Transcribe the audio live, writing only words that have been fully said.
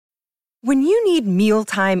When you need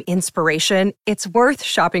mealtime inspiration, it's worth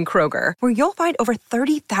shopping Kroger, where you'll find over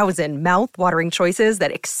 30,000 mouth-watering choices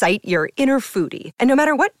that excite your inner foodie. And no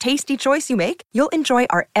matter what tasty choice you make, you'll enjoy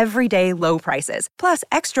our everyday low prices, plus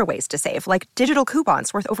extra ways to save, like digital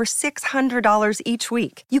coupons worth over $600 each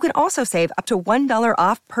week. You can also save up to $1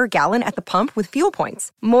 off per gallon at the pump with fuel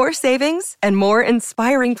points. More savings and more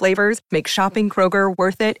inspiring flavors make shopping Kroger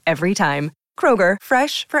worth it every time. Kroger,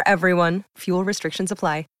 fresh for everyone. Fuel restrictions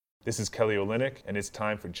apply. This is Kelly Olynyk, and it's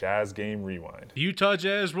time for Jazz Game Rewind. The Utah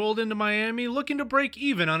Jazz rolled into Miami looking to break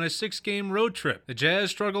even on a 6-game road trip. The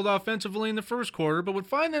Jazz struggled offensively in the first quarter, but would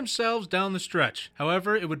find themselves down the stretch.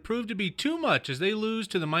 However, it would prove to be too much as they lose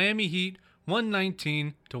to the Miami Heat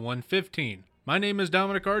 119-115. My name is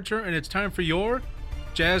Dominic Archer, and it's time for your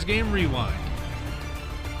Jazz Game Rewind.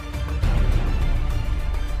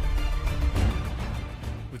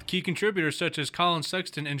 Key contributors such as Colin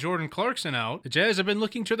Sexton and Jordan Clarkson out, the Jazz have been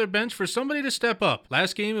looking to their bench for somebody to step up.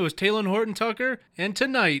 Last game it was Talen Horton-Tucker, and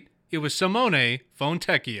tonight it was Simone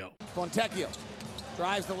Fontecchio. Fontecchio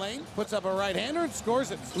drives the lane, puts up a right-hander and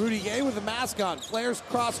scores it. Rudy Gay with the mask on, flares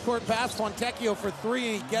cross-court pass, Fontecchio for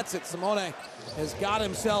three, and he gets it. Simone has got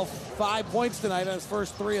himself 5 points tonight on his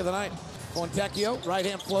first 3 of the night. Fontecchio,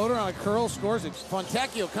 right-hand floater on a curl, scores it.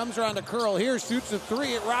 Fontecchio comes around the curl here, shoots a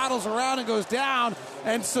 3, it rattles around and goes down,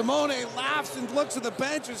 and Simone laughs and looks at the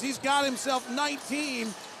bench as he's got himself 19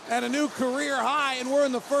 and a new career high, and we're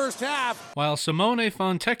in the first half. While Simone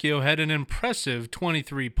Fontecchio had an impressive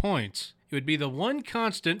 23 points, it would be the one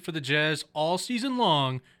constant for the Jazz all season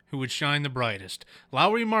long who would shine the brightest.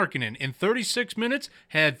 Lauri Markkanen, in 36 minutes,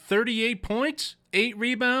 had 38 points, 8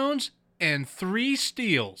 rebounds, and 3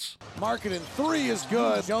 steals. Markkanen 3 is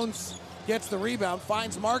good. Jones gets the rebound,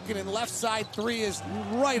 finds Markkanen, left side 3 is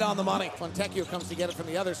right on the money. Fontecchio comes to get it from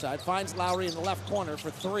the other side, finds Lauri in the left corner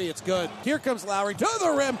for 3, it's good. Here comes Lauri to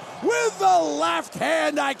the rim with the left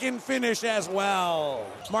hand, I can finish as well.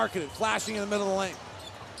 Markkanen flashing in the middle of the lane.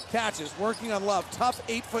 Catches, working on Love, tough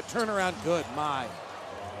 8-foot turnaround, good, my.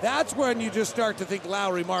 That's when you just start to think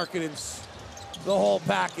Lauri Markkanen's the whole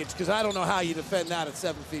package, because I don't know how you defend that at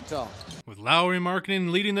 7 feet tall. With Lauri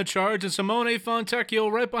Markkanen leading the charge and Simone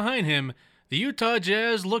Fontecchio right behind him, the Utah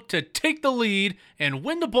Jazz look to take the lead and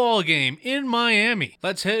win the ball game in Miami.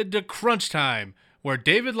 Let's head to crunch time, where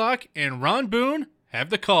David Locke and Ron Boone have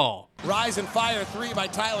the call. Rise and fire 3 by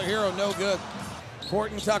Tyler Hero, no good.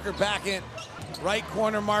 Horton-Tucker back in. Right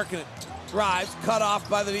corner Markkanen. Drives, cut off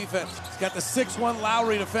by the defense. He's got the 6'1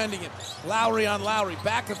 Lauri defending him. Lauri on Lauri.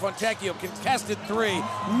 Back to Fontecchio. Contested 3.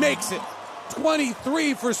 Makes it.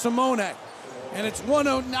 23 for Simone. And it's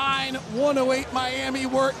 109-108 Miami.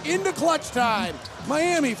 We're into clutch time.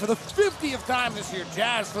 Miami for the 50th time this year.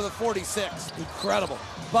 Jazz for the 46th. Incredible.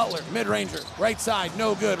 Butler, mid-ranger. Right side,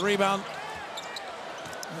 no good. Rebound.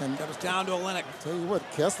 And comes down to Olynyk. Tell you what,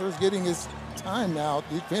 Kessler's getting his time now,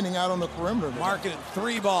 defending out on the perimeter. Markkanen,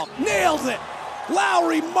 3-ball. Nails it!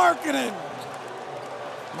 Lauri Markkanen!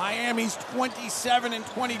 Miami's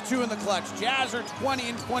 27-22 in the clutch. Jazz are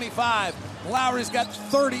 20-25. Lauri's got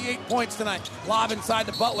 38 points tonight. Lob inside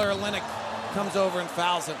to Butler. Olynyk comes over and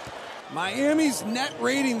fouls him. Miami's net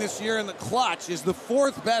rating this year in the clutch is the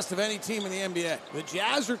 4th best of any team in the NBA. The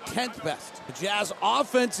Jazz are 10th best. The Jazz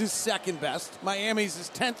offense is 2nd best. Miami's is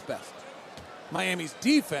 10th best. Miami's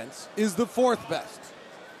defense is the 4th best.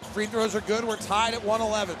 Free throws are good. We're tied at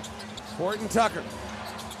 111. Horton-Tucker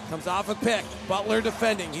comes off a pick. Butler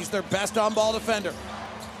defending. He's their best on-ball defender.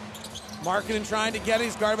 Markkanen trying to get it.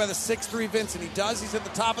 He's guarded by the 6'3 Vincent. He does. He's at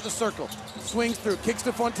the top of the circle. Swings through. Kicks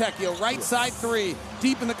to Fontecchio. Right side 3.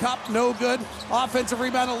 Deep in the cup. No good. Offensive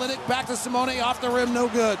rebound. Olynyk back to Simone. Off the rim. No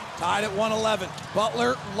good. Tied at 111.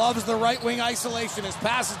 Butler loves the right wing isolation. His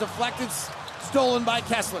pass is deflected. Stolen by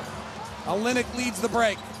Kessler. Olynyk leads the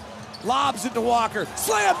break. Lobs it to Walker.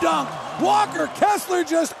 Slam dunk. Walker. Kessler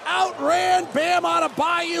just outran Bam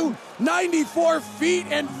Adebayo 94 feet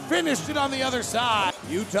and finished it on the other side.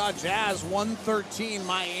 Utah Jazz 113.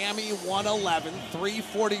 Miami 111.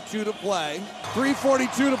 3:42 to play.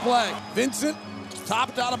 3:42 to play. Vincent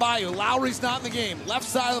topped Adebayo. Lowry's not in the game. Left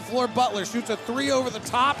side of the floor. Butler shoots a 3 over the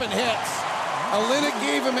top and hits. Olynyk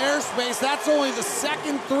gave him airspace. That's only the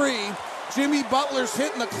second 3 Jimmy Butler's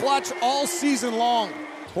hit in the clutch all season long.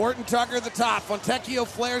 Horton-Tucker at the top. Fontecchio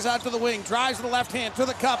flares out to the wing. Drives to the left hand to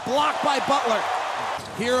the cup. Blocked by Butler.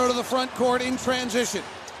 Hero to the front court in transition.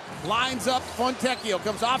 Lines up Fontecchio.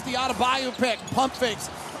 Comes off the Adebayo pick. Pump fakes.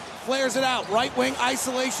 Flares it out. Right wing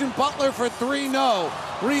isolation. Butler for 3. No.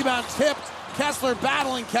 Rebound tipped. Kessler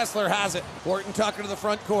battling. Kessler has it. Horton-Tucker to the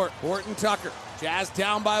front court. Horton-Tucker. Jazz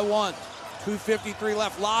down by 1. 2:53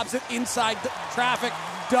 left. Lobs it inside traffic.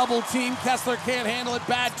 double team. Kessler can't handle it.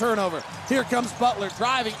 Bad turnover. Here comes Butler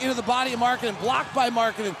driving into the body of Markkanen. Blocked by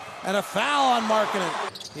Markkanen. And a foul on Markkanen.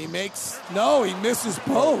 He misses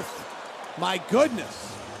both. My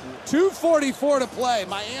goodness. 2:44 to play.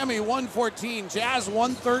 Miami 114. Jazz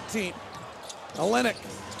 113. Olynyk.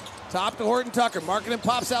 Top to Horton Tucker. Markkanen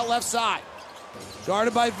pops out left side.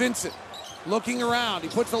 Guarded by Vincent. Looking around. He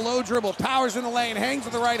puts a low dribble. Powers in the lane. Hangs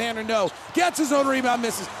with the right-hander. No. Gets his own rebound.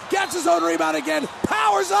 Misses. Gets his own rebound again.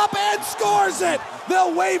 Powers up and scores it.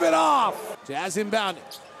 They'll wave it off. Jazz inbounding.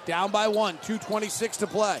 Down by 1. 2:26 to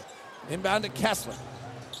play. Inbound to Kessler.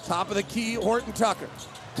 Top of the key, Horton Tucker.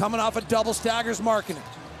 Coming off a double staggers Markkanen.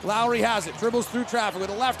 Lowry has it. Dribbles through traffic with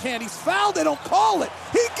a left hand. He's fouled. They don't call it.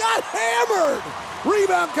 He got hammered.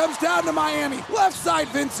 Rebound comes down to Miami. Left side,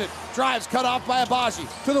 Vincent. Drives cut off by Agbaji.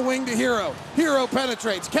 To the wing to Hero. Hero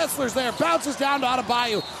penetrates. Kessler's there. Bounces down to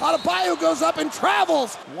Adebayo. Adebayo goes up and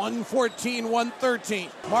travels. 114-113.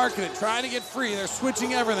 Markkanen trying to get free. They're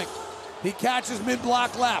switching everything. He catches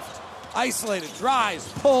mid-block left. Isolated. Drives.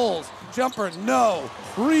 Pulls. Jumper. No.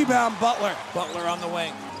 Rebound Butler. Butler on the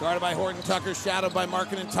wing. Guarded by Horton Tucker. Shadowed by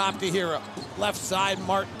Markkanen. Top to Hero. Left side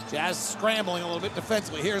Martin. Jazz scrambling a little bit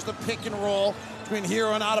defensively. Here's the pick and roll between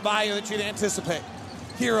Hero and Adebayo that you'd anticipate.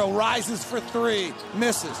 Hero rises for three.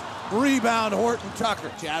 Misses. Rebound Horton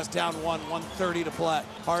Tucker. Jazz down 1:30 to play.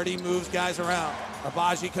 Hardy moves guys around.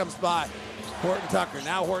 Agbaji comes by. Horton Tucker.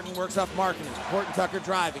 Now Horton works off Markkanen. Horton Tucker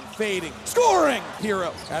driving, fading, scoring!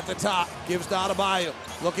 Hero at the top. Gives to Adebayo.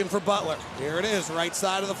 Looking for Butler. Here it is. Right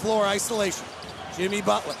side of the floor. Isolation. Jimmy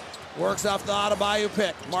Butler. Works off the Adebayo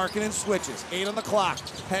pick. Markkanen switches. 8 on the clock.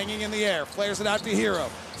 Hanging in the air. Flares it out to Hero.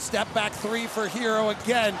 Step back 3 for Hero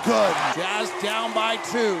again. Good. Jazz down by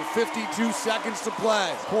 2. 52 seconds to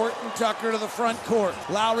play. Horton Tucker to the front court.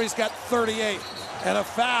 Lowry's got 38. And a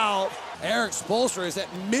foul. Eric Spoelstra is at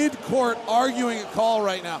mid-court arguing a call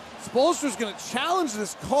right now. Spoelstra's going to challenge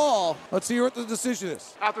this call. Let's see what the decision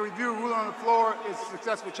is. After review, ruling on the floor is a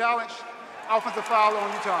successful challenge. Offensive foul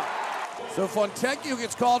on Utah. So Fontecchio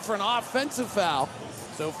gets called for an offensive foul.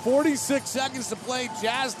 So 46 seconds to play.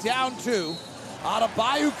 Jazz down 2.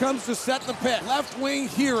 Adebayo comes to set the pick. Left wing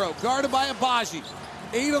Hero, guarded by Agbaji.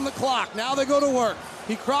 8 on the clock. Now they go to work.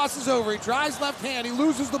 He crosses over. He drives left hand. He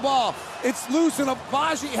loses the ball. It's loose, and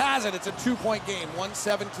Agbaji has it. It's a 2-point game.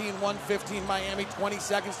 117-115 Miami. 20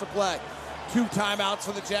 seconds to play. 2 timeouts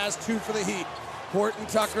for the Jazz, 2 for the Heat. Horton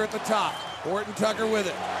Tucker at the top. Horton Tucker with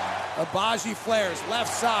it. Agbaji flares.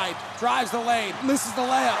 Left side. Drives the lane. Misses the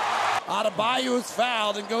layup. Adebayo is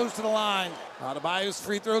fouled and goes to the line. Adebayo's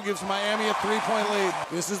free throw gives Miami a 3-point lead.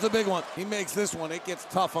 This is the big one. He makes this one. It gets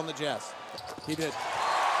tough on the Jazz. He did.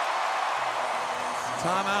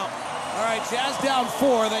 Timeout. All right, Jazz down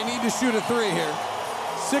 4. They need to shoot a 3 here.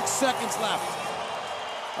 6 seconds left.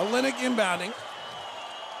 Olynyk inbounding.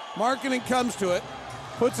 Markkanen comes to it.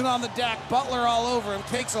 Puts it on the deck. Butler all over him.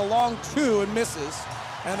 Takes a long 2 and misses.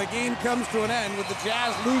 And the game comes to an end with the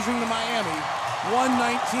Jazz losing to Miami.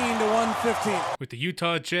 119-115. With the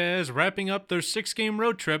Utah Jazz wrapping up their 6-game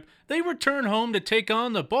road trip, they return home to take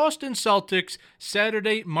on the Boston Celtics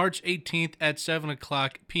Saturday, March 18th at 7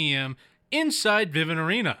 o'clock p.m. inside Vivint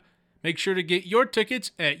Arena. Make sure to get your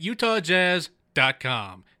tickets at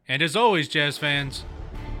utahjazz.com. And as always, Jazz fans,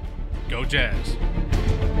 go Jazz.